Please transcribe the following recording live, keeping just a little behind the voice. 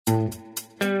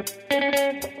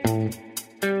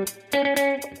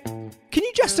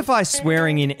justify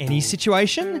swearing in any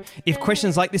situation? If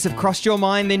questions like this have crossed your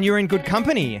mind, then you're in good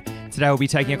company. Today we'll be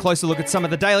taking a closer look at some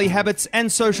of the daily habits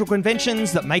and social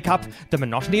conventions that make up the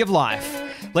monotony of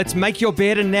life. Let's make your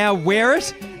bed and now wear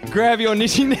it. Grab your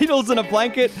knitting needles and a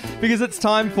blanket because it's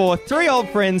time for three old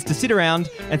friends to sit around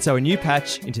and sew a new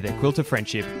patch into their quilt of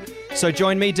friendship. So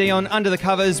join me, Dion, under the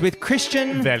covers with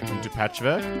Christian. Welcome to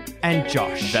Patchwork. And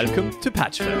Josh. Welcome to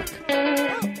Patchwork.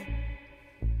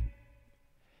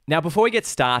 Now, before we get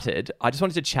started, I just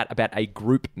wanted to chat about a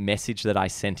group message that I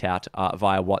sent out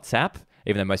via WhatsApp.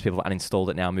 Even though most people have uninstalled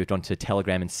it now and moved on to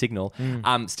Telegram and Signal,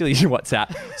 still using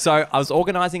WhatsApp. So I was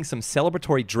organising some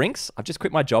celebratory drinks. I've just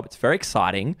quit my job. It's very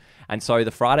exciting. And so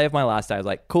the Friday of my last day, I was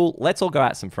like, cool, let's all go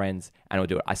out with some friends and we'll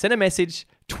do it. I sent a message,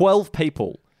 12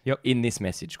 people in this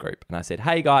message group. And I said,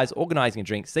 hey guys, organising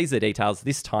drinks. These are the details.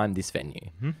 This time, this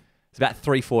venue. It's about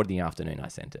 3:40 in the afternoon I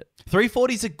sent it. 3:40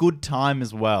 is a good time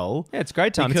as well. Yeah, it's a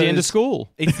great time. It's the end of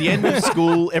school. It's the end of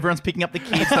school. Everyone's picking up the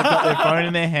kids. They've got their phone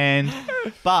in their hand.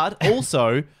 But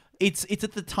also, it's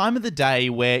at the time of the day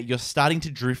where you're starting to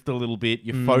drift a little bit.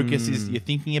 Your focus is you're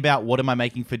thinking about what am I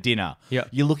making for dinner. Yeah.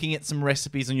 You're looking at some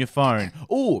recipes on your phone.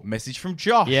 Oh, message from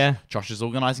Josh. Yeah. Josh is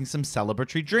organising some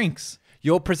celebratory drinks.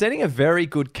 You're presenting a very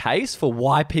good case for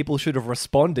why people should have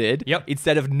responded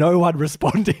instead of no one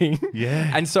responding. Yeah.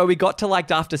 And so we got to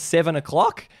like after 7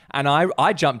 o'clock and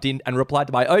I jumped in and replied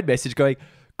to my own message going,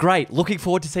 great, looking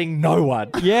forward to seeing no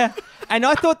one. Yeah. And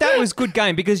I thought that was good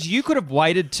game because you could have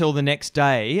waited till the next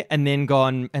day and then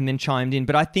gone and then chimed in.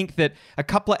 But I think that a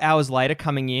couple of hours later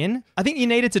coming in, I think you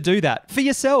needed to do that for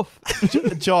yourself.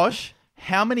 Josh,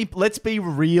 how many... Let's be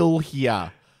real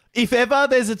here. If ever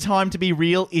there's a time to be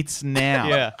real, it's now.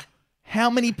 Yeah. How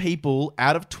many people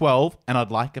out of 12, and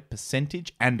I'd like a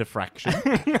percentage and a fraction,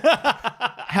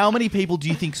 how many people do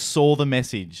you think saw the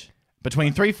message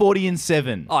between 3:40 and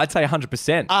 7? Oh, I'd say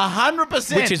 100%.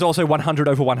 100%. Which is also 100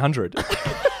 over 100.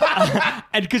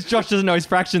 And because Josh doesn't know his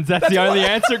fractions, that's the only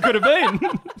answer it could have been.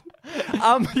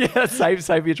 Yeah,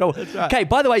 save your trouble. Okay,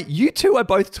 by the way, you two are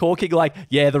both talking like,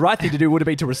 yeah, the right thing to do would have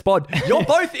been to respond. You're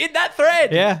both in that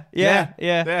thread. Yeah.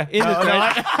 In the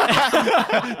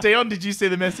thread. Dion, did you see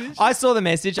the message? I saw the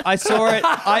message. I saw it.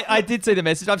 I did see the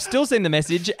message. I've still seen the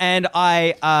message and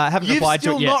I haven't replied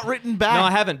to it yet. You've still not written back. No,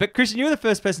 I haven't. But Christian, you were the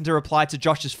first person to reply to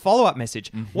Josh's follow-up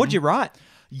message. What'd you write?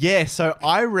 Yeah, so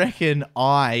I reckon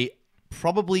I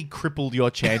probably crippled your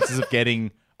chances of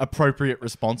getting appropriate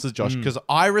responses, Josh, because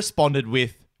I responded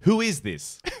with, who is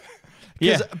this?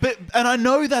 And I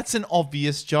know that's an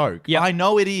obvious joke. Yeah, I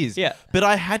know it is. Yeah. But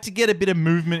I had to get a bit of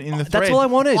movement in the thread. That's all I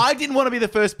wanted. I didn't want to be the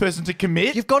first person to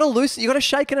commit. You've got to loosen, you've got to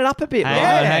shaken it up a bit.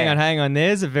 Hang on.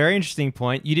 There's a very interesting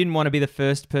point. You didn't want to be the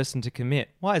first person to commit.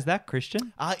 Why is that,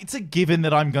 Christian? It's a given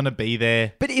that I'm going to be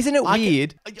there. But isn't it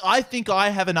weird? I think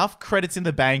I have enough credits in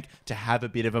the bank to have a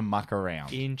bit of a muck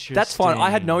around. Interesting. That's fine.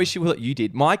 I had no issue with what you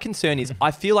did. My concern is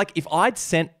I feel like if I'd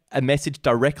sent a message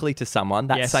directly to someone,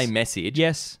 that same message,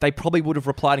 they probably would have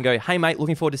replied and go, hey, mate,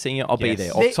 looking forward to seeing you. I'll be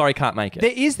there. Or, sorry, can't make it. There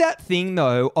is that thing,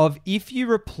 though, of if you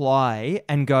reply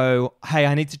and go, hey,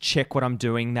 I need to check what I'm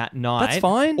doing that night. That's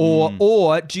fine.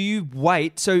 Or do you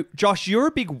wait? So, Josh, you're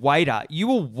a big waiter. You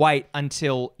will wait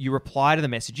until you reply to the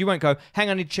message. You won't go, hang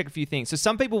on, I need to check a few things. So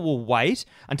some people will wait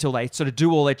until they sort of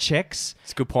do all their checks.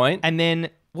 That's a good point. And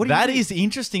then... That is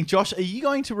interesting, Josh. Are you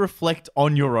going to reflect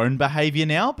on your own behavior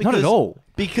now? Not at all.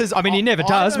 Because I mean, he never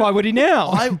does. Why would he now?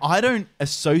 I don't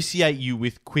associate you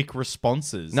with quick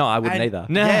responses. No, I wouldn't either.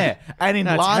 No. Yeah, and in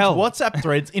large hell. WhatsApp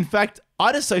threads, in fact,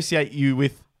 I'd associate you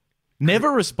with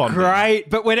never responding. Great,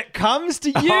 but when it comes to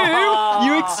you,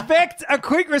 you expect a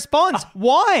quick response.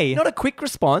 Why? Not a quick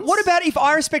response. What about if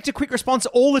I expect a quick response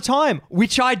all the time,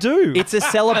 which I do? It's a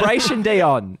celebration,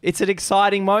 Dion. It's an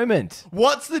exciting moment.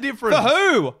 What's the difference? For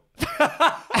who?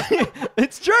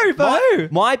 It's true, for who?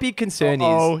 My big concern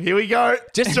Oh, is... here we go.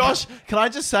 Josh, can I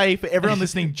just say for everyone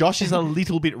listening, Josh is a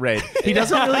little bit red. He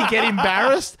doesn't really get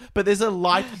embarrassed, but there's a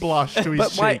light blush to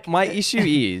his cheek. My issue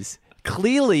is...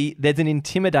 Clearly, there's an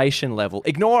intimidation level.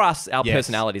 Ignore us, our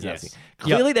personalities and everything.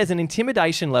 Clearly, there's an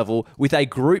intimidation level with a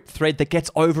group thread that gets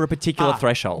over a particular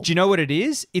threshold. Do you know what it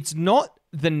is? It's not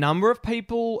the number of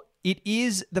people. It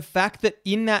is the fact that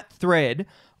in that thread,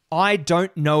 I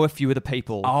don't know a few of the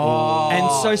people. And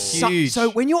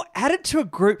so when you're added to a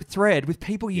group thread with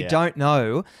people you don't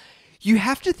know, you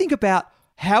have to think about,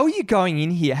 how are you going in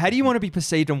here? How do you want to be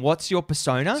perceived and what's your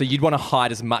persona? So you'd want to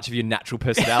hide as much of your natural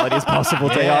personality as possible,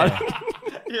 Dion.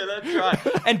 Yeah, that's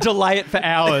right. And delay it for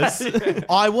hours.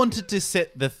 I wanted to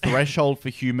set the threshold for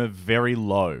humor very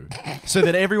low so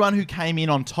that everyone who came in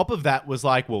on top of that was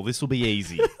like, well, this will be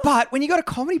easy. But when you got a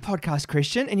comedy podcast,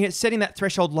 Christian, and you're setting that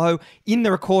threshold low in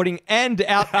the recording and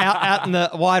out in the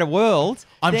wider world,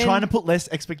 I'm then- trying to put less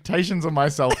expectations on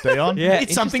myself, Dion. Yeah,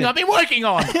 it's something interesting. I've been working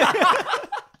on.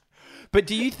 But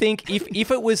do you think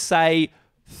if it was, say,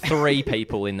 3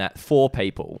 people in that, 4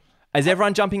 people, is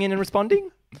everyone jumping in and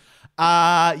responding?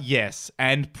 Yes,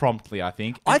 and promptly, I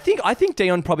think. I think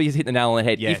Dion probably has hit the nail on the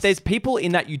head. Yes. If there's people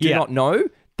in that you do Yeah. not know,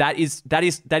 that is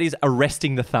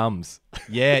arresting the thumbs.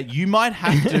 Yeah, you might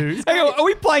have to. Hang on, are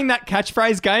we playing that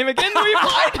catchphrase game again that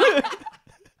we played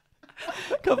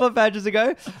a couple of badges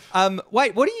ago?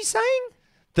 Wait, what are you saying?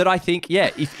 That I think, yeah,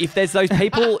 if there's those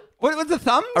people What was the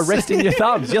thumbs? arresting your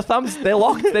thumbs, they're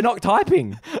locked, they're not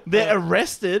typing. They're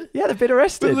arrested. Yeah, they've been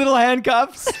arrested. With little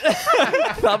handcuffs.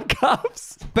 thumb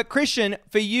cuffs. But Christian,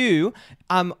 for you,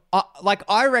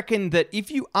 I reckon that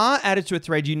if you are added to a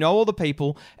thread, you know all the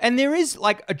people, and there is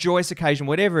like a joyous occasion,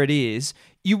 whatever it is,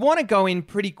 you want to go in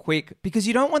pretty quick because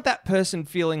you don't want that person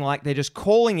feeling like they're just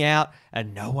calling out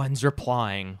and no one's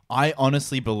replying. I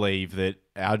honestly believe that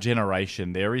our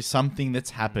generation, there is something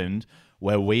that's happened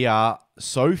where we are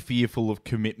so fearful of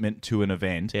commitment to an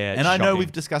event. Yeah, it's and I know shocking.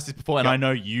 we've discussed this before, and I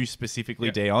know you specifically,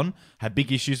 Dion, have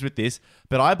big issues with this.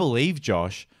 But I believe,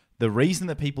 Josh, the reason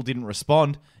that people didn't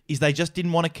respond is they just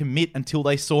didn't want to commit until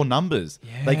they saw numbers.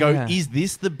 They go, Yeah. is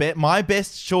this my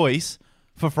best choice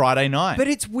for Friday night? But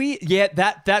it's weird. Yeah,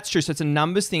 that's true. So it's a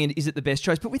numbers thing, and is it the best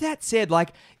choice? But with that said,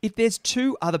 like, if there's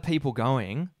 2 other people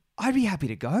going, I'd be happy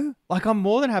to go. Like, I'm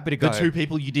more than happy to go. the 2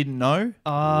 people you didn't know?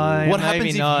 What What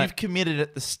happens if you've committed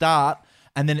at the start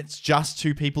and then it's just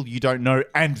 2 people you don't know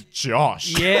and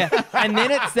Josh? Yeah, and then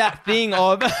it's that thing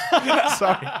of...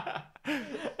 Sorry.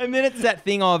 And then it's that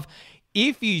thing of,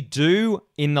 if you do,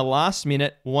 in the last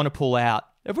minute, want to pull out,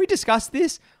 have we discussed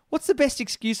this? What's the best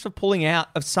excuse for pulling out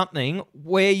of something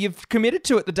where you've committed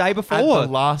to it the day before? At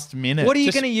the last minute. What are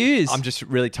you going to use? I'm just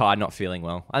really tired, not feeling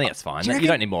well. I think that's fine. You reckon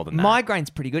don't need more than that. Migraine's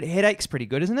pretty good. Headache's pretty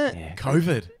good, isn't it? Yeah.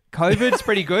 COVID. COVID's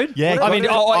pretty good. Yeah, I mean,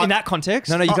 COVID. in that context.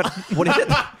 No, you got what is it?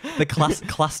 The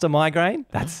cluster migraine.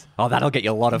 That'll get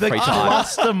you a lot of The free time.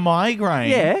 cluster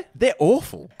migraine. Yeah, they're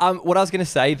awful. What I was going to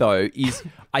say though is,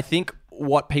 I think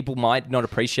what people might not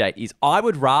appreciate is I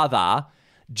would rather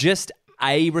just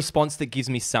a response that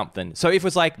gives me something. So if it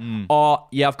was like, oh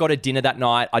yeah, I've got a dinner that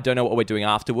night, I don't know what we're doing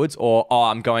afterwards, or oh,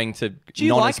 I'm going to you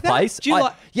Nonna's like that? place. Do you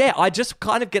like- Yeah, I just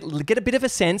kind of get a bit of a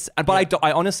sense, but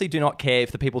I honestly do not care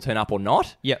if the people turn up or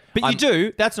not. Yeah, but you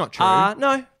do. That's not true.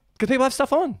 No, because people have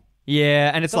stuff on.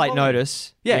 yeah, and it's late bother me.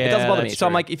 notice. Yeah, it doesn't bother me. that's So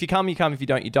I'm true. like, if you come, you come. If you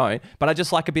don't, you don't. But I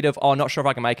just like a bit of, oh, not sure if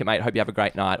I can make it, mate. Hope you have a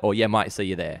great night. Or yeah, might see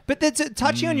you there. But that's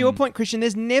touching on your point, Christian.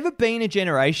 There's never been a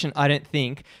generation, I don't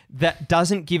think, that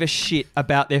doesn't give a shit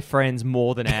about their friends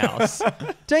more than ours.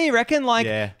 Don't you reckon? Like,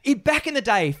 Yeah. back in the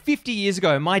day, 50 years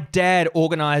ago, my dad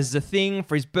organized a thing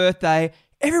for his birthday.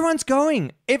 Everyone's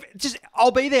going.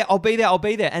 I'll be there.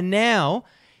 And now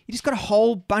you just got a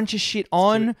whole bunch of shit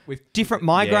on with different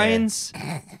migraines,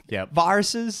 Yep.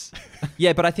 viruses.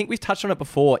 Yeah, but I think we've touched on it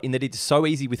before in that it's so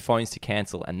easy with phones to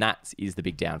cancel, and that is the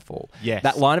big downfall. Yes.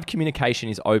 That line of communication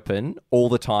is open all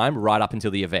the time, right up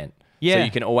until the event. Yeah. So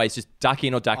you can always just duck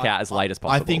in or duck out as late as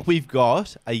possible. I think we've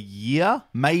got a year,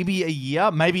 maybe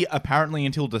apparently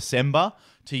until December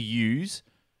to use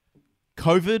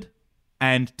COVID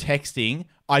and texting.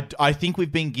 I think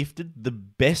we've been gifted the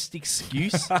best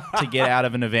excuse to get out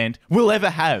of an event we'll ever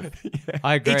have.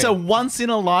 I agree. It's a once in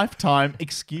a lifetime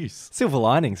excuse. silver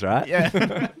linings, right?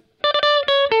 Yeah.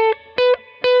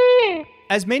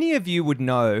 As many of you would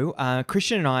know,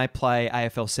 Christian and I play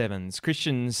AFL Sevens.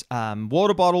 Christian's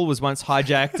water bottle was once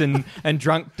hijacked and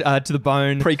drunk to the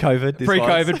bone. Pre-COVID. this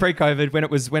was. Pre-COVID,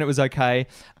 when it was okay.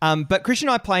 But Christian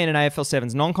and I play in an AFL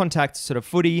Sevens, non-contact sort of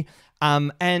footy.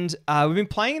 And we've been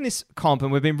playing in this comp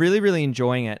and we've been really, really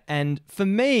enjoying it. And for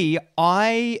me,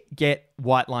 I get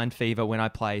white line fever when I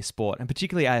play sport, and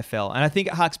particularly AFL. And I think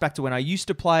it harks back to when I used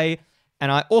to play,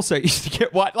 and I also used to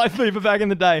get white line fever back in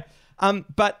the day.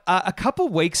 But a couple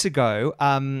of weeks ago,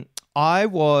 I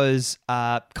was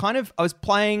I was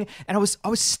playing and I was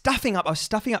stuffing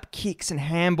up kicks and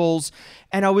handballs,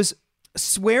 and I was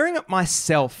swearing at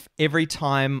myself every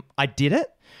time I did it.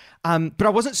 But I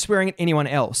wasn't swearing at anyone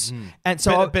else. And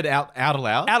so but out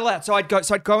aloud. out loud. So I'd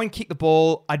go and kick the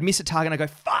ball, I'd miss a target and I'd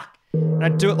go, fuck. And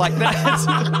I'd do it like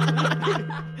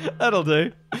that. That'll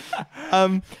do.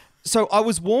 So I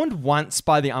was warned once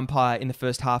by the umpire in the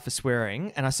first half for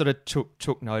swearing, and I sort of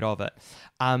took note of it.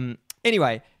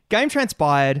 Anyway, game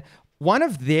transpired. one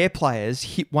of their players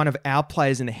hit one of our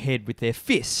players in the head with their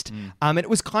fist. And it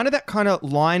was kind of that kind of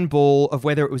line ball of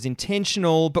whether it was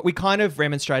intentional, but we kind of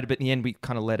remonstrated, but in the end we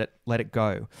kind of let it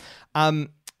go.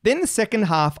 Then the second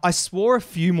half, I swore a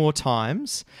few more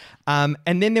times. And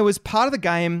then there was part of the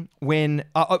game when...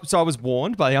 so I was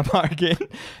warned by the umpire again.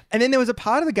 And then there was a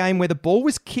part of the game where the ball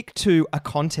was kicked to a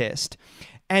contest.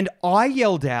 And I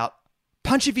yelled out,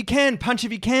 punch if you can, punch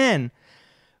if you can.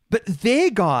 But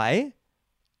their guy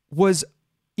was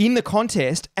in the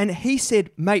contest and he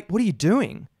said, mate, what are you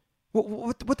doing?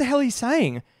 What the hell are you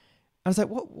saying? I was like,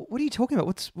 what are you talking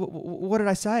about? What did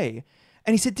I say?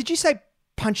 And he said, did you say...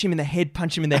 punch him in the head,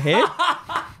 punch him in the head.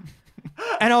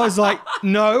 And I was like,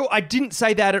 no, I didn't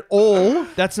say that at all.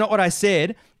 That's not what I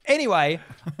said. Anyway,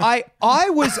 I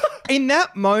was, in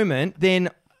that moment, then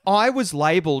I was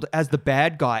labelled as the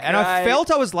bad guy. And I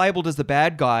felt I was labelled as the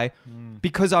bad guy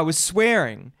because I was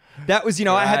swearing. That was,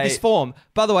 I had this form.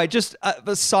 By the way, just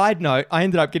a side note, I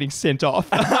ended up getting sent off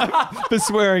for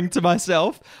swearing to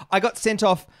myself. I got sent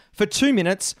off for 2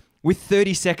 minutes with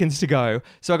 30 seconds to go.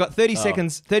 So I got 30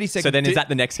 seconds. So then is that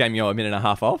the next game you're a minute and a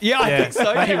half off? Yeah, I think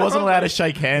so. He wasn't allowed to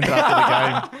shake hands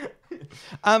after the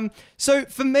game. So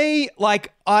for me,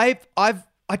 like I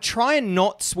try and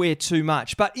not swear too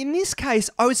much, but in this case,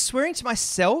 I was swearing to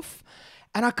myself,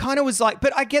 and I kind of was like,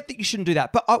 but I get that you shouldn't do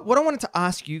that. But what I wanted to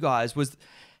ask you guys was,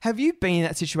 have you been in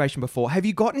that situation before? Have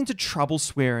you gotten into trouble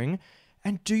swearing?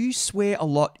 And do you swear a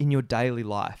lot in your daily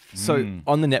life? So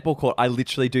on the netball court, I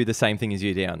literally do the same thing as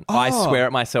you, Dion. I swear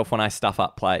at myself when I stuff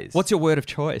up plays. What's your word of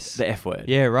choice? The F word?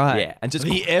 Yeah, right. Yeah, and just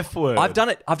The F word. I've done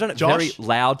it Josh? very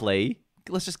loudly.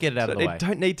 Let's just get it out of the way. I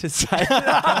don't need to say it.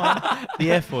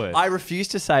 The F word. I refuse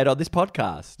to say it on this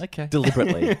podcast. Okay.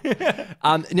 Deliberately.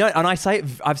 And I say it,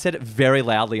 I've said it very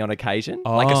loudly on occasion,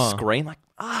 like a scream, like,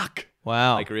 fuck.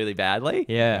 Wow. Like really badly.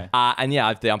 Yeah. And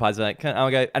yeah, the umpires are like, I'll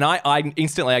go, and I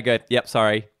instantly go, yep,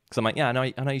 sorry. Because I'm like, yeah, I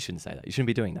know you shouldn't say that. You shouldn't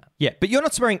be doing that. Yeah, but you're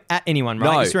not swearing at anyone,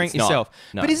 right? No, You're swearing at it's not. yourself.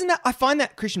 No. But isn't that, I find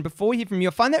that, Christian, before we hear from you,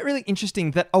 I find that really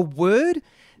interesting that a word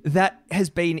that has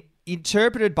been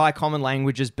interpreted by common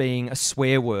language as being a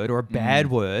swear word or a bad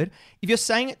word, if you're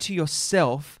saying it to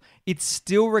yourself, it's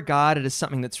still regarded as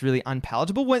something that's really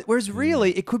unpalatable, whereas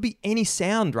really it could be any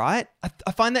sound, right?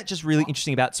 I find that just really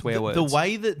interesting about swear words. The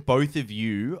way that both of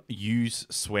you use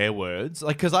swear words,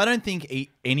 like, because I don't think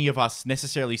any of us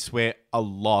necessarily swear a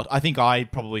lot. I think I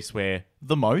probably swear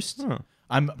the most.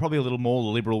 I'm probably a little more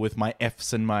liberal with my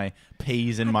Fs and my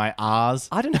Ps and my Rs.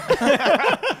 I don't know.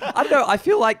 I don't know. I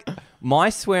feel like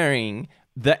my swearing,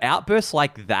 the outbursts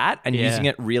like that and using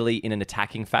it really in an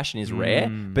attacking fashion is rare.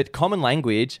 But common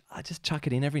language, I just chuck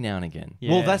it in every now and again.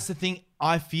 Yeah. Well, that's the thing.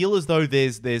 I feel as though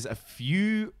there's a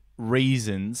few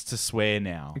reasons to swear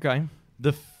now. Okay.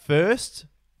 The first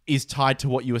is tied to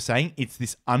what you were saying. It's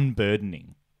this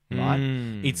unburdening, right?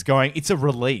 It's a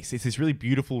release. It's this really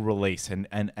beautiful release,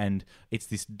 and it's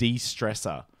this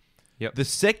de-stressor. Yep. The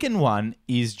second one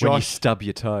is, Josh, When you stub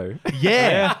your toe.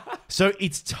 Yeah. So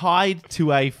it's tied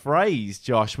to a phrase,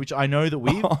 Josh, which I know that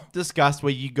we've discussed,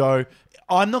 where you go,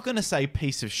 I'm not going to say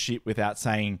piece of shit without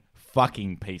saying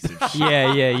fucking piece of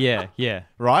shit. Yeah.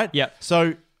 Right? Yep.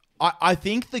 So I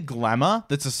think the glamour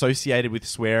that's associated with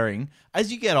swearing,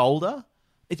 as you get older,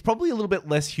 it's probably a little bit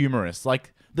less humorous.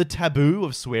 Like, the taboo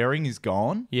of swearing is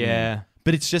gone. Yeah.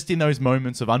 But it's just in those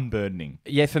moments of unburdening.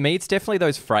 Yeah, for me, it's definitely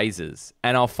those phrases.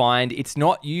 And I'll find it's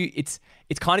not you, it's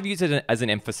kind of used as an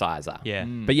emphasizer. Yeah.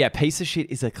 But yeah, piece of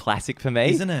shit is a classic for me.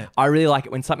 Isn't it? I really like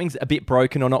it when something's a bit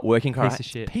broken or not working correctly. Piece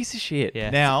of shit. Piece of shit. Yeah.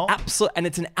 Now, And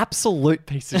it's an absolute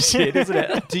piece of shit, isn't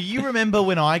it? do you remember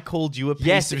when I called you a piece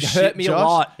Yes, of it shit, hurt me a Josh?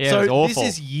 lot. Yeah, so it was awful.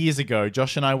 this is years ago.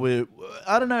 Josh and I were,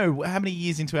 I don't know, how many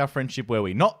years into our friendship were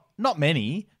we? Not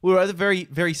many. We were at the very,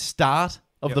 very start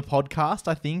of the podcast,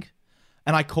 I think.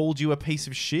 And I called you a piece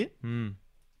of shit in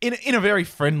a very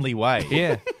friendly way.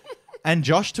 Yeah. And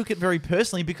Josh took it very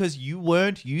personally because you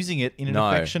weren't using it in an No.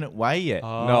 affectionate way yet. No,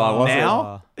 I wasn't.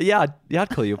 Now? Yeah, I'd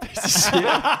call you a piece of shit.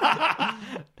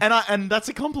 And that's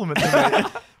a compliment to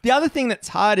me. The other thing that's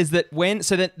hard is that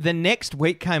the next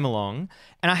week came along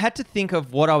and I had to think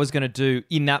of what I was going to do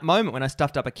in that moment when I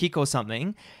stuffed up a kick or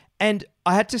something. And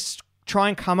I had to try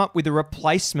and come up with a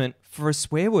replacement for a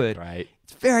swear word. Right.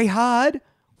 It's very hard.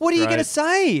 What are you Right. going to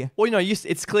say? Well,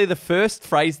 it's clear the first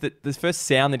the first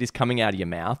sound that is coming out of your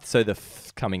mouth, so the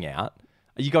f coming out.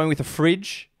 Are you going with a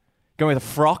fridge? Going with a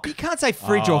frock? You can't say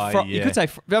fridge or frock. You yeah. could say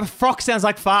frock sounds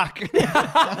like fuck. So dumb.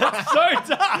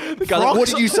 The guy's like, what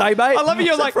did you say, mate? I love it.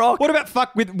 You're Said like, frock. what about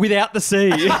fuck without the C?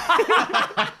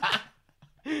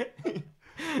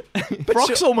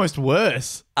 Frock's almost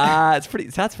worse.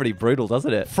 It sounds pretty brutal,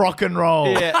 doesn't it? Frock and roll.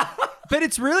 Yeah. But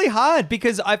it's really hard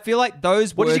because I feel like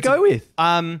those What words... did you go with?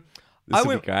 I would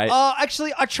went, be great.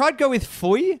 Actually, I tried go with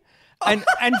fui. And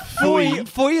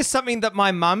fui is something that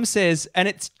my mum says,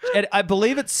 and I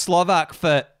believe it's Slovak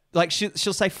for... Like, she'll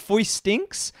say, fui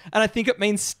stinks, and I think it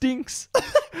means stinks.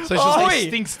 So she'll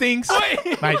say, stinks.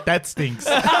 Mate, that stinks.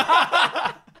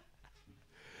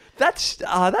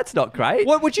 That's not great.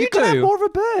 What would you could have do? more of a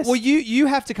burst. Well, you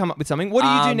have to come up with something. What do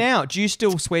you do now? Do you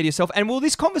still swear to yourself? And will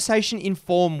this conversation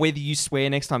inform whether you swear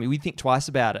next time? We think twice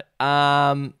about it.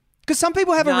 Because some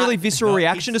people have a really visceral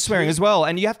reaction to swearing as well,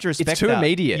 and you have to respect it's too that.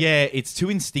 immediate. Yeah, it's too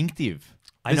instinctive.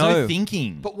 I There's know. no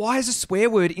thinking. But why is a swear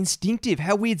word instinctive?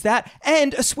 How weird's that?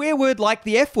 And a swear word like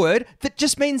the F word that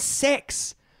just means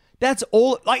sex. That's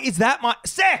all. Like, is that my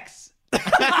sex?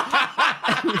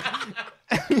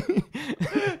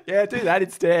 Yeah, do that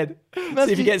instead. See if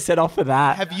you be- get set off for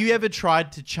that. Have you ever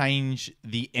tried to change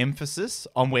the emphasis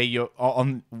on where you're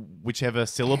on whichever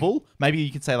syllable? Maybe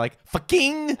you could say like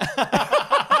fucking.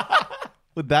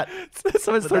 Would that?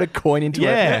 Someone's thrown a coin into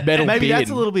Yeah, a metal maybe bin. that's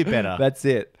a little bit better. That's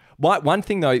it. One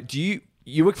thing though, you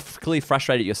were clearly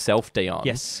frustrated yourself, Dion.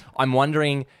 Yes. I'm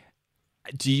wondering,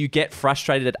 do you get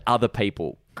frustrated at other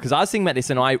people? Because I was thinking about this,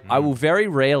 and I will very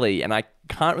rarely, and I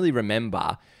can't really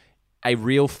remember a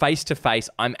real face-to-face,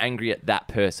 I'm angry at that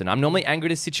person. I'm normally angry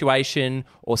at a situation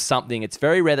or something. It's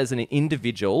very rare there's an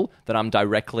individual that I'm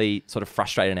directly sort of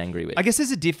frustrated and angry with. I guess there's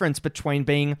a difference between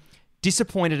being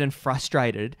disappointed and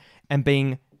frustrated and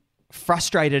being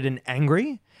frustrated and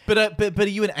angry. But are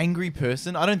you an angry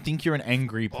person? I don't think you're an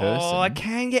angry person. Oh, I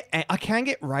can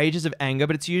get rages of anger,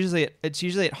 but it's usually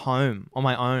at home on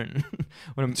my own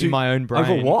when I'm in my own brain.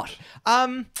 Over what?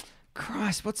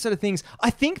 Christ, what sort of things? I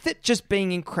think that just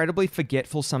being incredibly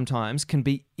forgetful sometimes can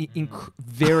be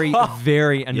very,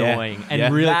 very annoying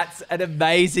and really. That's an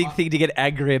amazing thing to get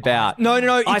angry about. No,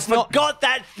 I it's not. forgot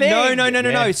that thing.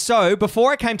 No. So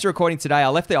before I came to recording today, I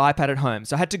left the iPad at home.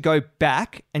 So I had to go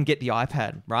back and get the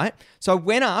iPad, right? So I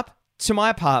went up to my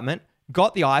apartment,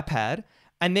 got the iPad,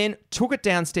 and then took it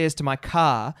downstairs to my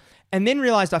car, and then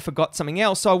realized I forgot something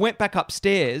else. So I went back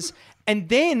upstairs, and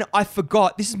then I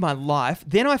forgot, this is my life,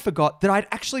 then I forgot that I'd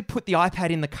actually put the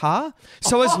iPad in the car.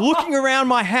 So I was looking around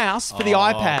my house for the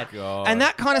iPad. God. And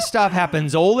that kind of stuff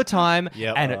happens all the time,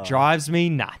 Yep. and it drives me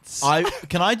nuts.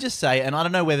 Can I just say, and I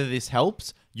don't know whether this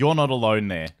helps, you're not alone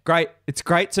there. Great. It's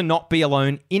great to not be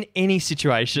alone in any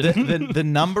situation. The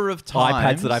number of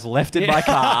times iPads that I've left in my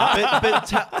car.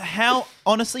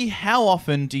 how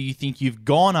often do you think you've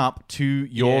gone up to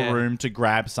your room to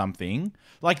grab something?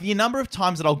 Like the number of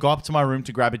times that I'll go up to my room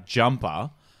to grab a jumper,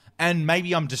 and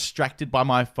maybe I'm distracted by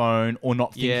my phone or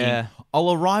not thinking. Yeah.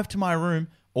 I'll arrive to my room,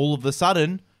 all of a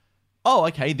sudden, oh,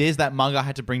 okay, there's that mug I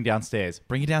had to bring downstairs.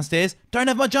 Bring it downstairs. Don't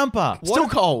have my jumper. Still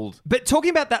cold. But talking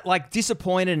about that, like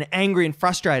disappointed and angry and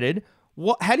frustrated,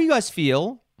 how do you guys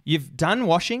feel? You've done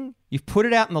washing, you've put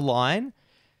it out in the line,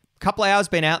 a couple of hours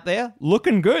been out there,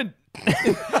 looking good.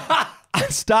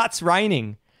 Starts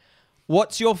raining.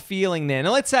 What's your feeling then?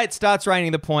 Now, let's say it starts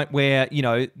raining to the point where, you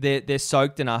know, they're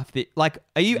soaked enough that, like,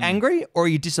 are you angry or are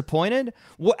you disappointed?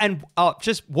 What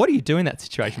do you do in that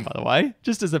situation, by the way?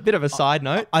 Just as a bit of a side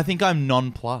note. I think I'm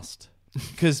nonplussed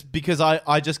because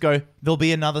I just go, there'll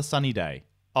be another sunny day.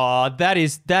 Oh,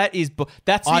 that's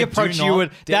the approach you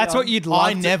would. That's what you'd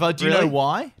like. Do you know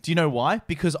why? Do you know why?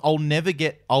 Because I'll never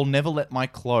let my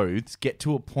clothes get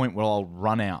to a point where I'll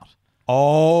run out.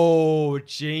 Oh,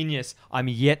 genius. I'm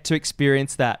yet to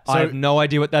experience that. I have no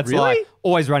idea what that's Really? like.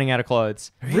 Always running out of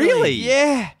clothes. Really?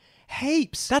 Yeah.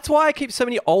 Heaps. That's why I keep so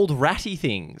many old ratty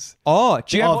things. Oh,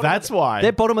 do you have that's why.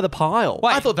 They're bottom of the pile.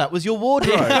 I thought that was your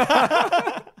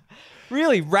wardrobe.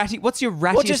 really ratty? What's your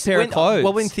rattiest pair of clothes?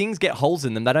 Well, when things get holes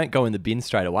in them, they don't go in the bin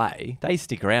straight away. They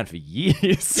stick around for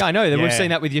years. yeah, I know. We've Yeah. seen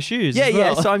that with your shoes. Yeah, as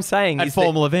well. So I'm saying At is that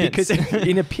formal events. because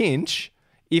in a pinch,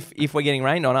 if we're getting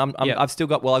rained on, I've still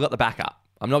got. Well, I got the backup.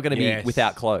 I'm not going to be Yes.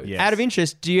 without clothes. Yeah. Out of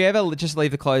interest, do you ever just leave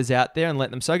the clothes out there and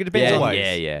let them soak? It depends on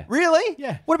Yeah. Really?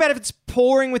 Yeah. What about if it's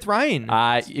pouring with rain?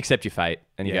 Accept your fate,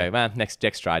 and you Yeah. go, man. Next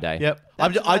dry day. Yep. I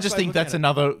just why I think look that's at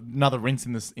it. another rinse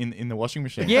in the washing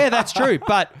machine. yeah, that's true.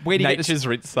 But where do you get Nature's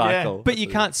rinse cycle. But you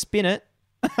can't spin it.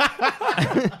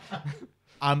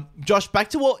 Josh, back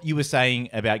to what you were saying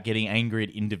about getting angry at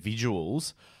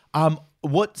individuals.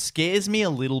 What scares me a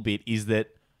little bit is that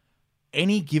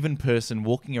any given person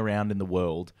walking around in the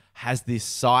world has this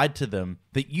side to them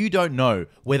that you don't know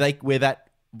where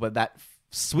that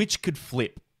switch could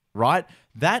flip, right?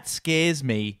 That scares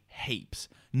me heaps.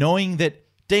 Knowing that,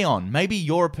 Dion, maybe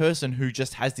you're a person who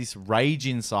just has this rage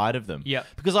inside of them. Yep.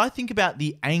 Because I think about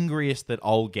the angriest that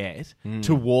I'll get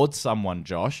towards someone,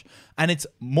 Josh, and it's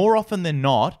more often than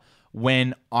not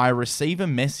when I receive a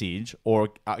message or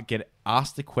get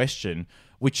asked a question,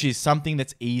 which is something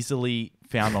that's easily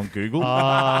found on Google.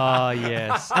 Ah,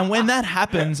 yes. And when that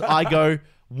happens, I go,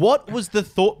 what was the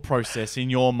thought process in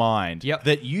your mind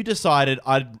that you decided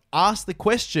I'd ask the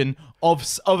question of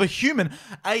a human,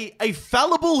 a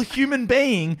fallible human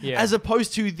being, as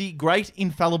opposed to the great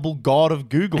infallible God of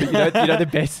Google? You know the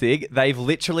best thing? They've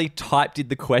literally typed in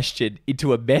the question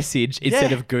into a message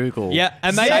instead of Google. Yeah,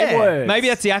 and maybe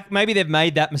that's maybe they've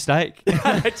made that mistake.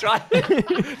 That's right.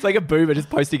 It's like a boomer just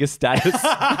posting a status.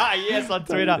 Yes, on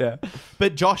Twitter. Yeah.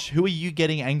 But Josh, who are you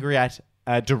getting angry at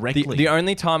directly? The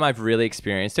only time I've really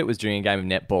experienced it was during a game of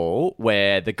netball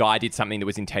where the guy did something that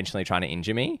was intentionally trying to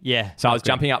injure me. Yeah. So I was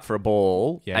jumping up for a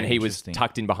ball and he was interesting.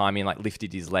 tucked in behind me and like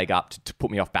lifted his leg up to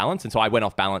put me off balance. And so I went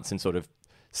off balance and sort of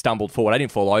stumbled forward. I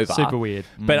didn't fall over. Super weird.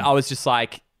 But I was just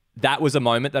like, that was a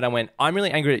moment that I went, I'm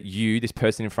really angry at you, this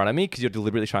person in front of me, because you're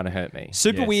deliberately trying to hurt me.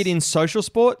 Super weird in social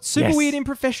sport. Super Yes. weird in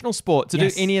professional sport to do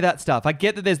any of that stuff. I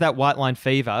get that there's that white line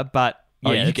fever, but...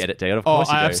 Oh, yeah, you get it, Dion. Of course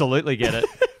you do. I absolutely get it.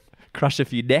 Crush a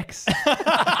few necks.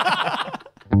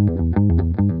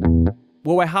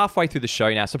 Well, we're halfway through the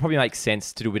show now, so it probably makes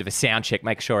sense to do a bit of a sound check,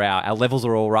 make sure our levels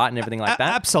are all right and everything like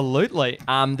that. Absolutely.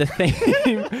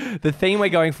 The theme we're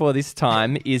going for this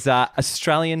time is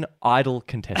Australian Idol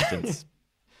contestants.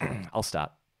 I'll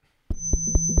start.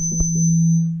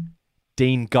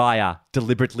 Dean Geyer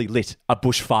deliberately lit a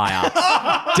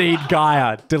bushfire. Dean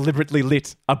Geyer deliberately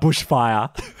lit a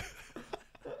bushfire.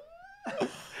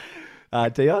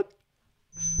 Dion?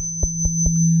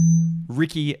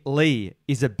 Ricky Lee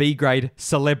is a B-grade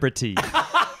celebrity.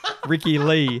 Ricky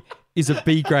Lee is a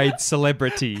B-grade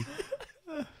celebrity.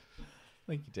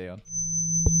 Thank you, Dion.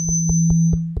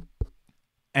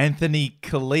 Anthony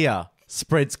Kalia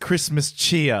spreads Christmas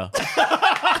cheer.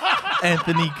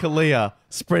 Anthony Kalia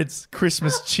spreads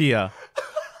Christmas cheer.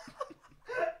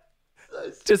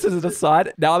 Just as an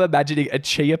aside, now I'm imagining a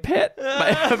chia pet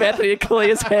of Anthony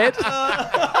Kalia's head.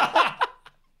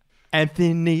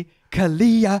 Anthony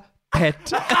Kalia pet.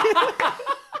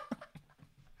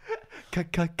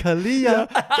 Kalia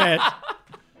pet.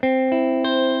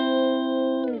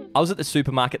 I was at the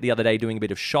supermarket the other day doing a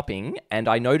bit of shopping and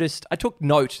I took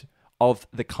note of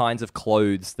the kinds of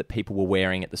clothes that people were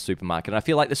wearing at the supermarket. And I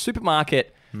feel like the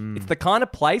supermarket, it's the kind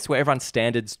of place where everyone's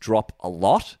standards drop a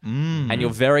lot and you're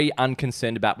very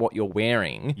unconcerned about what you're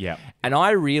wearing. Yeah. And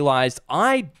I realized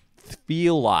I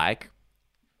feel like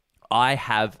I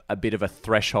have a bit of a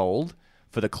threshold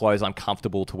for the clothes I'm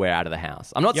comfortable to wear out of the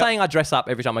house. I'm not saying I dress up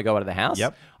every time I go out of the house.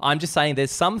 Yep. I'm just saying there's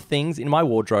some things in my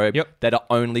wardrobe that are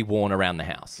only worn around the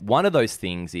house. One of those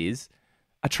things is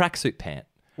a tracksuit pant.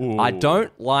 Ooh. I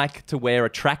don't like to wear a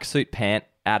tracksuit pant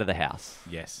out of the house.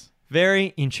 Yes.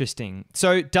 Very interesting.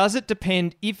 So does it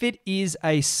depend if it is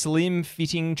a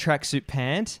slim-fitting tracksuit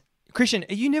pant? Christian,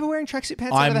 are you never wearing tracksuit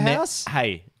pants out of the house?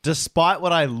 Hey, despite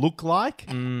what I look like,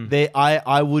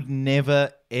 I would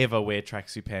never, ever wear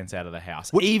tracksuit pants out of the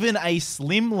house. Even a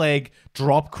slim leg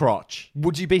drop crotch.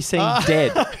 Would you be seen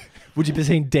dead? Would you be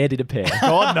seen dead in a pair?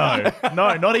 God, no.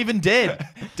 No, not even dead.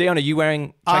 Dion, are you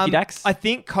wearing tracky dacks? I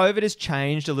think COVID has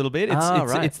changed a little bit.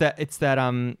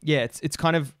 It's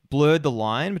kind of blurred the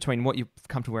line between what you're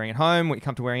comfortable wearing at home, what you're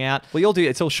comfortable wearing out. Well,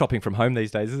 it's all shopping from home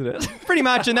these days, isn't it? Pretty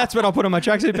much, and that's what I'll put on my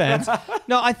tracksuit pants.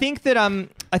 No, I think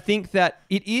that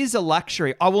it is a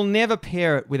luxury. I will never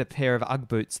pair it with a pair of Ugg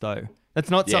boots, though. That's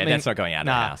not something. that's not going out of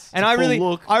the house. And It's a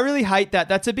full look. I really hate that.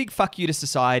 That's a big fuck you to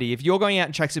society. If you're going out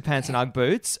in tracksuit pants and Ugg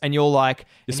boots, and you're like,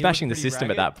 You're smashing the system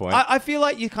at that point. I feel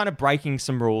like you're kind of breaking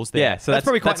some rules there. Yeah, so that's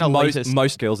probably quite that's an elitist.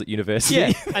 most girls at university.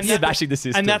 Yeah, and smashing the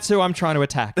system. And that's who I'm trying to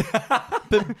attack.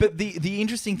 But the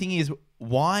interesting thing is,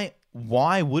 why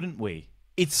wouldn't we?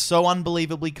 It's so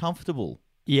unbelievably comfortable.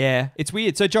 Yeah, it's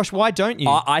weird. So, Josh, why don't you?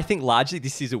 I think largely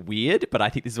this is weird, but I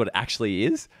think this is what it actually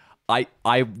is. I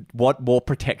want more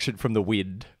protection from the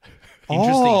wind.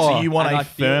 Interesting. So you want And a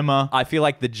firmer... I feel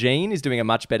like the jean is doing a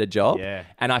much better job. Yeah.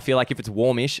 And I feel like if it's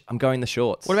warmish, I'm going the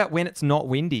shorts. What about when it's not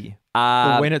windy?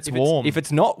 Or when it's warm? If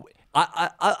it's not...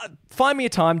 find me a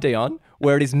time, Dion,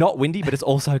 where it is not windy, but it's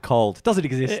also cold. It doesn't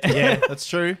exist. Yeah, that's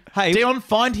true. Hey, Dion,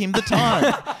 find him the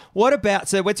time. What about,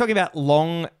 so we're talking about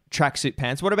long tracksuit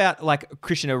pants. What about like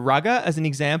Christian, a rugger as an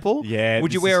example? Yeah,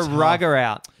 Would you this wear a is tough. rugger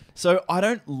out? So I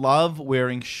don't love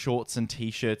wearing shorts and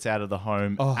t-shirts out of the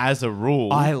home as a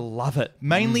rule. I love it.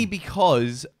 Mainly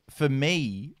because, for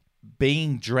me,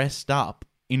 being dressed up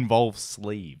involves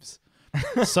sleeves.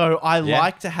 So I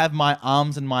like to have my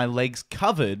arms and my legs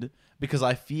covered because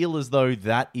I feel as though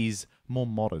that is more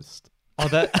modest. Oh,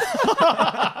 that.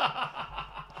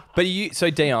 But so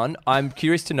Dion, I'm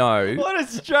curious to know What a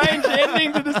strange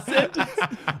ending to the sentence.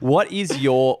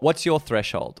 what's your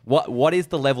threshold? What is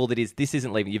the level that this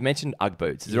isn't leaving? You've mentioned Ugg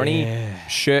boots. Is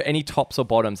there any tops or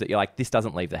bottoms that you're like, this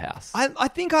doesn't leave the house? I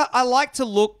think I like to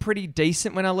look pretty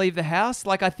decent when I leave the house.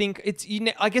 Like, I think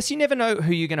I guess you never know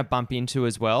who you're going to bump into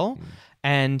as well.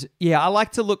 And yeah, I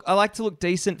like to look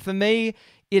decent. For me,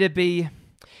 it'd be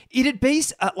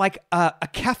like a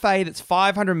cafe that's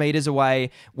 500 meters away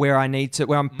where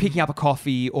I'm picking up a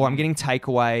coffee or I'm getting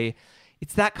takeaway.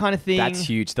 It's that kind of thing. That's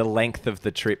huge. The length of the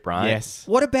trip, right? Yes.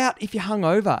 What about if you're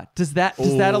hungover? Does that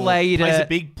allow you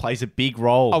to... Plays a big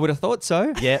role. I would have thought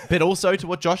so. Yeah, but also to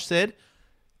what Josh said,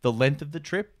 the length of the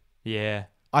trip. Yeah.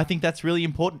 I think that's really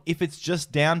important. If it's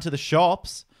just down to the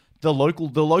shops, the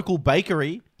local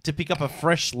bakery to pick up a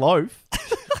fresh loaf,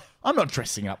 I'm not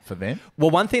dressing up for them.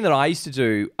 Well, one thing that I used to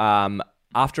do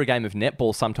after a game of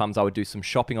netball, sometimes I would do some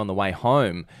shopping on the way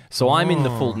home. So I'm in the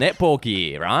full netball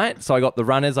gear, right? So I got the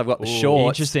runners, I've got the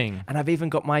shorts. Interesting. And I've even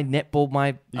got my netball,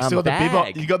 You still got bag. the bib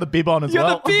on. You got the bib on as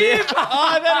well. The bib!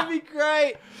 Oh, that'd be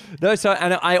great. No,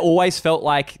 and I always felt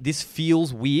like this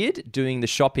feels weird doing the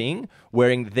shopping,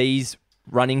 wearing these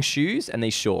running shoes and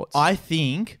these shorts. I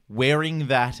think wearing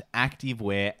that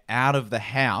activewear out of the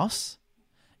house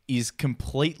is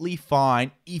completely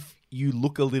fine if you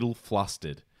look a little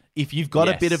flustered. If you've got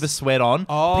a bit of a sweat on,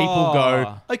 people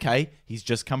go, okay, he's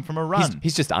just come from a run.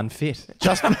 He's just unfit.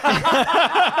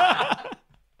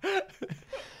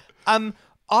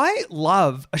 I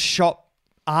love a shop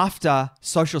after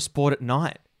social sport at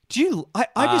night. Do you? I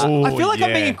feel like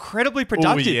I'm being incredibly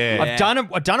productive. yeah.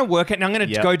 I've done a workout, and I'm going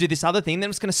to go do this other thing. Then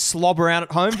I'm just going to slob around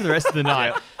at home for the rest of the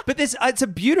night. But it's a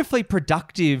beautifully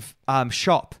productive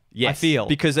shop. Yes, I feel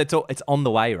because it's on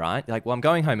the way, right? You're like, well, I'm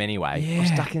going home anyway. Yeah. I'm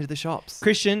stuck into the shops.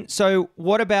 Christian, so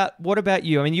what about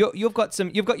you? I mean, you've got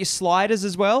your sliders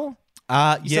as well.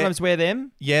 You sometimes wear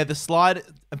them. Yeah, the slide.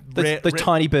 The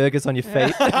tiny burgers on your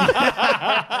feet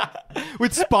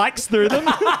With spikes through them.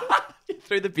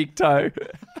 through the big toe.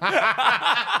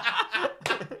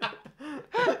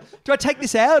 Do I take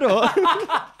this out or?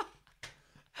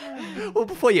 Well,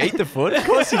 before you eat the foot, of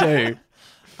course you do.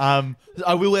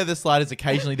 I will wear the sliders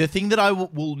occasionally. The thing that I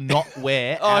will not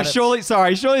wear. Surely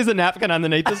there's a napkin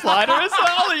underneath the slider as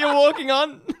well that you're walking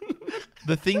on.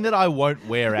 The thing that I won't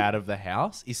wear out of the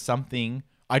house is something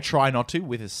I try not to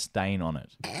with a stain on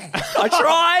it. I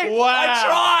try. Wow. I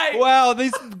try. Wow,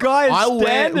 these guys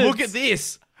standards. Look at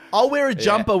this. I'll wear a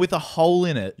jumper with a hole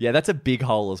in it. Yeah, that's a big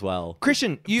hole as well.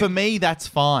 Christian, For me, that's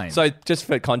fine. So just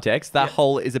for context, that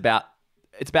hole is about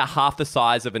half the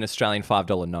size of an Australian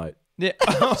 $5 note. Yeah.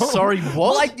 Sorry,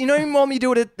 what? Like, you know, Mom, you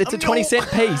do it, it's a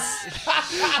 20-cent piece.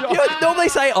 You know, normally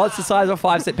say, it's the size of a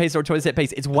 5-cent piece or a 20-cent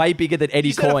piece. It's way bigger than Eddie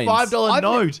You said coins. a $5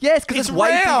 note. Yes, because it's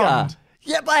way round. bigger.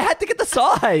 Yeah, but I had to get the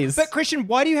size. But Christian,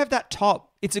 why do you have that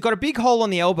top? It's got a big hole on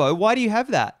the elbow. Why do you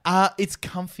have that? It's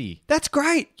comfy. That's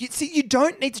great. You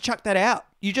don't need to chuck that out.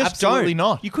 You just Absolutely don't.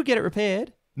 not. You could get it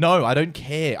repaired. No, I don't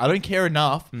care. I don't care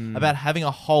enough about having a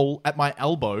hole at my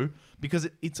elbow because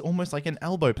it's almost like an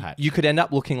elbow patch. You could end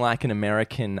up looking like an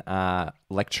American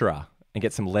lecturer and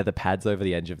get some leather pads over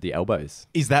the edge of the elbows.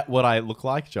 Is that what I look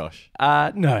like, Josh?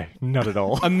 No, not at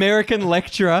all. American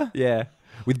lecturer. Yeah.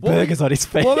 With burgers on his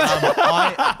feet.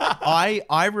 I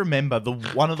remember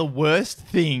one of the worst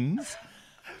things.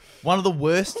 One of the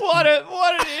worst. What an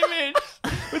image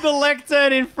with the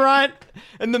lectern in front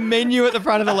and the menu at the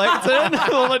front of the lectern.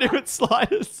 All the different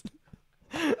sliders.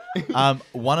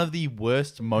 One of the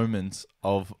worst moments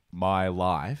of my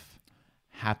life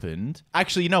happened.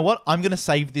 Actually, you know what? I'm going to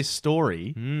save this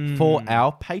story for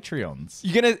our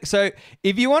Patreons. So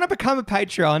if you want to become a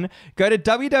Patreon, go to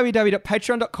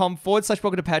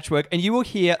www.patreon.com/Welcome to Patchwork and you will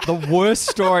hear the worst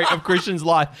story of Christian's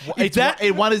life. It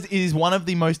is one of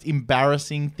the most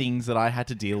embarrassing things that I had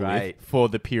to deal with for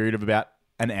the period of about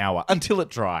an hour until it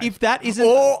dried. If that isn't...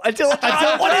 Until it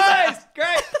dries.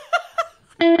 Great.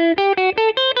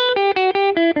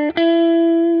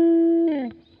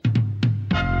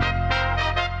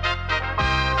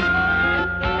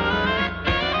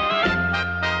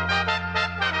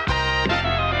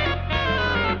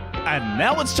 And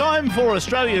now it's time for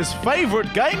Australia's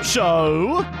favourite game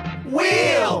show,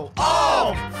 Wheel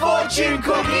of Fortune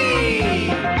Cookie!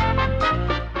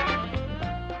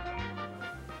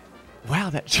 Wow,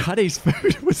 that Chinese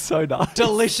food was so nice.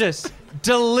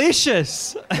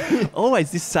 Delicious.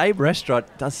 Always, this same restaurant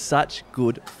does such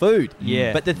good food.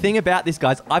 Yeah. But the thing about this,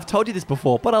 guys, I've told you this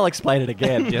before, but I'll explain it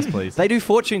again. Yes, please. They do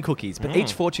fortune cookies, but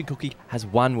each fortune cookie has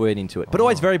one word into it, but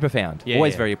always very profound. Yeah,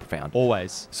 always yeah. very profound.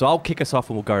 Always. So I'll kick us off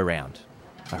and we'll go around.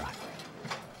 All right.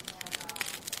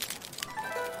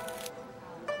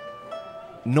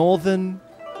 Northern.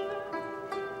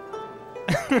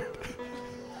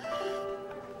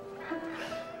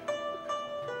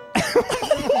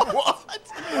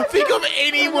 Think of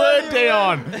any word,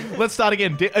 Dion. Let's start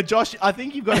again. Josh, I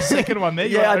think you've got a second one there.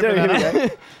 You Yeah, I wanna do. open Here that we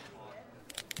up?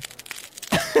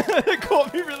 go. It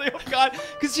caught me really off guard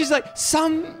because she's like,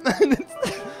 some.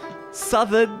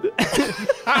 Southern.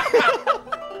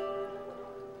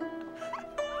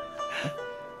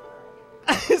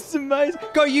 It's amazing.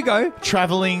 Go, you go.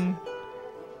 Traveling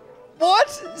What?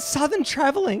 Southern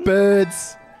traveling?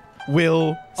 Birds.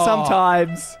 will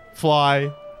Sometimes.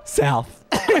 fly. South.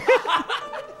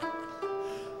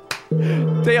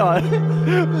 Dion.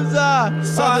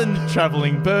 Southern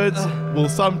traveling birds will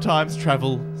sometimes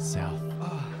travel south.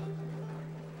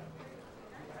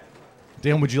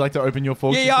 Dion, would you like to open your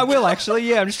fork? Yeah, I will actually.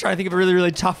 Yeah, I'm just trying to think of a really,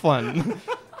 really tough one.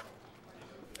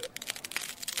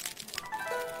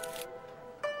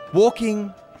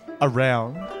 Walking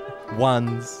Around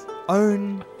One's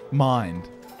own mind.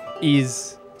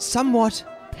 is somewhat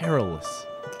Perilous.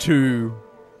 to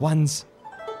one's.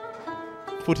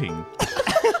 Footing.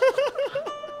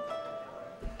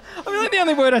 I mean, like the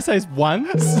only word I say is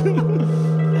once.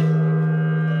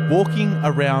 Walking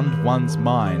around one's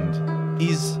mind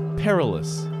is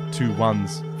perilous to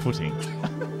one's footing.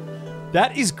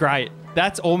 That is great.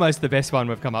 That's almost the best one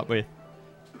we've come up with.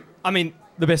 I mean,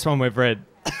 the best one we've read.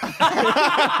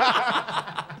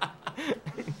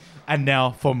 And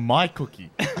now for my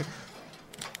cookie.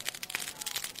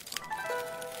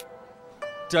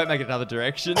 Don't make it another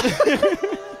direction.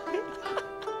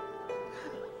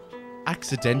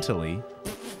 Accidentally.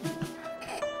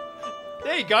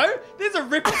 There you go. There's a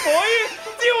ripper for you.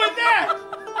 Deal with that.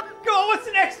 Go on, what's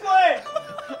the next word?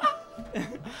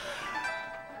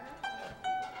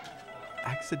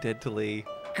 accidentally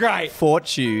Great.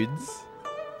 fortunes.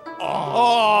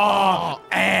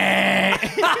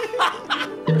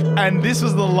 And this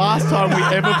was the last time we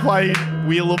ever played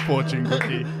Wheel of Fortune,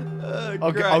 Cookie. Great.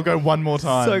 I'll go one more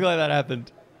time. So glad that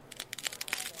happened.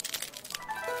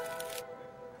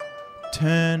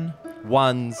 Turn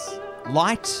One's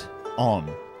Light.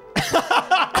 on.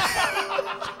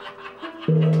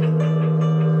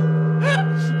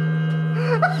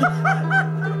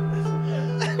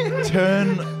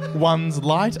 Turn one's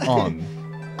light on.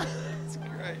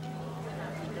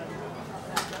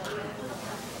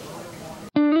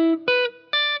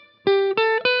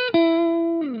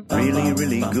 Really,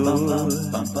 really good.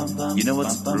 You know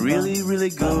what's really, really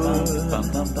good?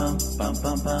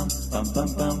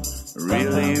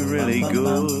 Really, really good.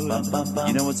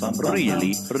 You know what's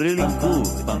really, really good?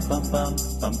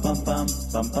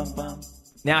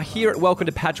 Now, here at Welcome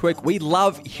to Patchwork, we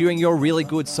love hearing your really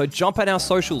good. So jump on our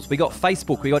socials. We got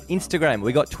Facebook, we got Instagram,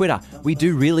 we got Twitter. We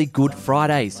do Really Good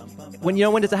Fridays. When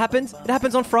does it happen? It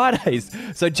happens on Fridays.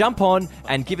 So jump on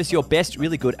and give us your best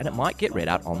really good, and it might get read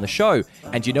out on the show.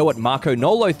 And you know what Marco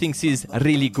Nolo thinks is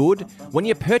really good? When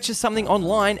you purchase something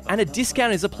online and a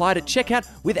discount is applied at checkout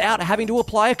without having to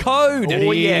apply a code.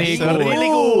 Oh, yes. Really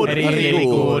good. Really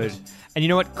good. And you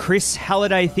know what Chris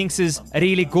Halliday thinks is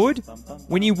really good?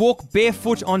 When you walk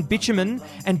barefoot on bitumen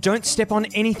and don't step on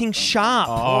anything sharp.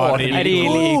 Oh, really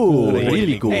good.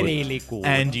 Really good. Really good.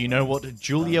 And you know what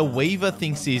Julia Weaver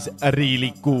thinks is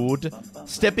really good?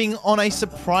 Stepping on a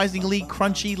surprisingly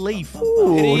crunchy leaf.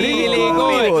 really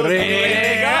good.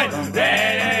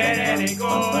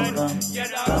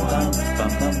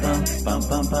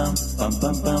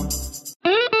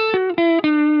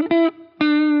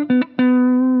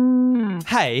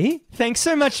 Hey, thanks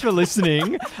so much for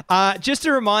listening. Just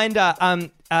a reminder,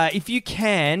 if you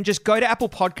can, just go to Apple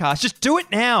Podcasts. Just do it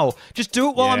now. Just do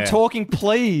it while I'm Yeah. talking,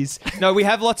 please. No, we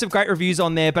have lots of great reviews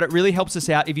on there, but it really helps us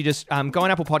out if you just go on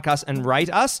Apple Podcasts and rate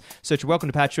us. Search Welcome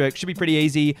to Patchwork. Should be pretty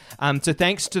easy. So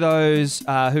thanks to those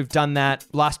who've done that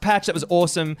last patch. That was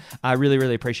awesome. I really,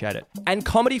 really appreciate it. And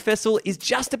Comedy Festival is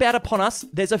just about upon us.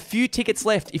 There's a few tickets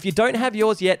left. If you don't have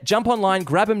yours yet, jump online,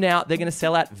 grab them now. They're going to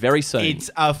sell out very soon. It's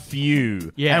a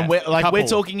few. Yeah, And we're couple.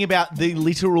 talking about the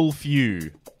literal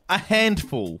few. A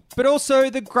handful. But also,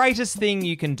 the greatest thing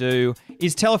you can do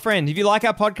is tell a friend. If you like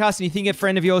our podcast and you think a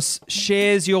friend of yours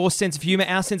shares your sense of humor,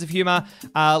 our sense of humor,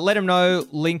 let them know,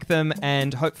 link them,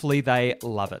 and hopefully they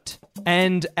love it.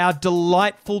 And our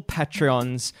delightful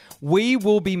Patreons, we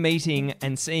will be meeting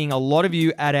and seeing a lot of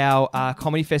you at our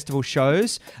Comedy Festival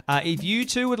shows. If you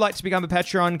too would like to become a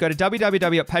Patreon, go to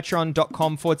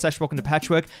www.patreon.com/welcome to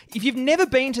patchwork. If you've never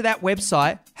been to that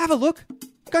website, have a look.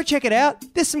 Go check it out.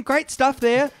 There's some great stuff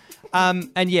there.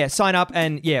 And yeah, sign up.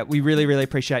 And yeah, we really, really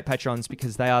appreciate Patrons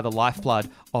because they are the lifeblood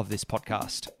of this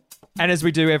podcast. And as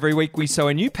we do every week, we sew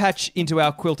a new patch into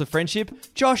our quilt of friendship.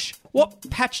 Josh, what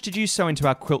patch did you sew into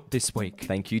our quilt this week?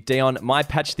 Thank you, Dion. My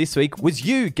patch this week was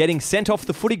you getting sent off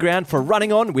the footy ground for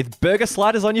running on with burger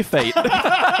sliders on your feet.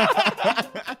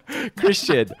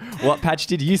 Christian, what patch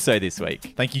did you sew this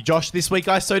week? Thank you, Josh. This week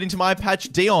I sewed into my patch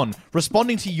Dion,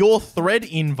 responding to your thread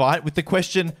invite with the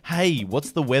question, hey,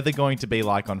 what's the weather going to be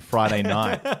like on Friday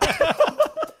night?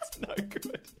 No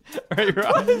good. Right.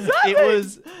 It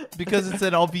was because it's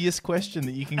an obvious question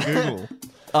that you can Google.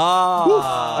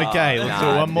 Okay, let's do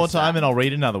it one more time and I'll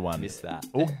read another one. Missed that.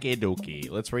 Okay, dokie.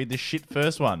 Let's read the shit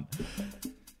first one.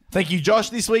 Thank you, Josh.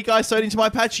 This week I sewed into my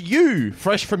patch you,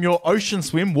 fresh from your ocean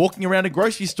swim, walking around a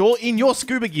grocery store in your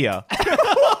scuba gear.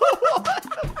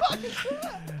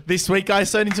 This week I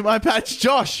sewed into my patch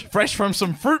Josh, fresh from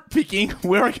some fruit picking,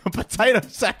 wearing a potato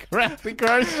sack around the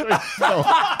grocery store.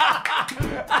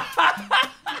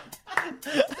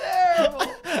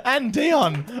 And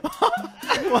Dion.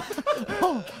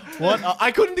 What?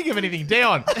 I couldn't think of anything.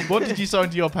 Dion, what did you sew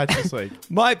into your patch this week?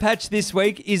 My patch this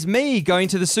week is me going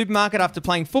to the supermarket after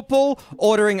playing football,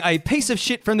 ordering a piece of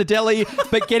shit from the deli,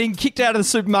 but getting kicked out of the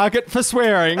supermarket for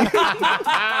swearing. Much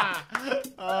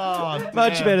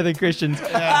better than Christian's.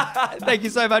 Thank you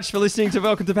so much for listening to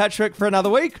Welcome to Patchwork for another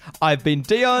week. I've been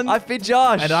Dion. I've been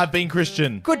Josh. And I've been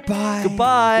Christian. Goodbye.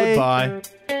 Goodbye. Goodbye.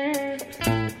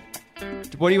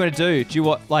 What do you want to do? Do you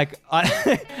want,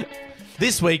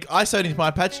 This week, I sewed into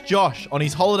my patch Josh on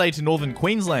his holiday to northern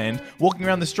Queensland, walking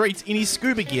around the streets in his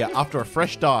scuba gear after a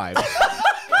fresh dive.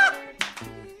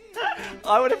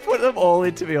 I would have put them all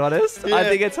in, to be honest. I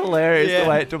think it's hilarious the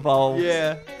way it devolves.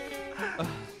 Yeah.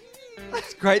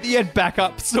 It's great that you had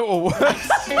backups so it all works.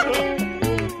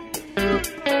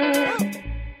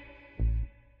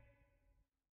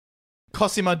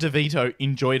 Cosima DeVito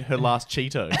enjoyed her last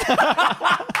Cheeto.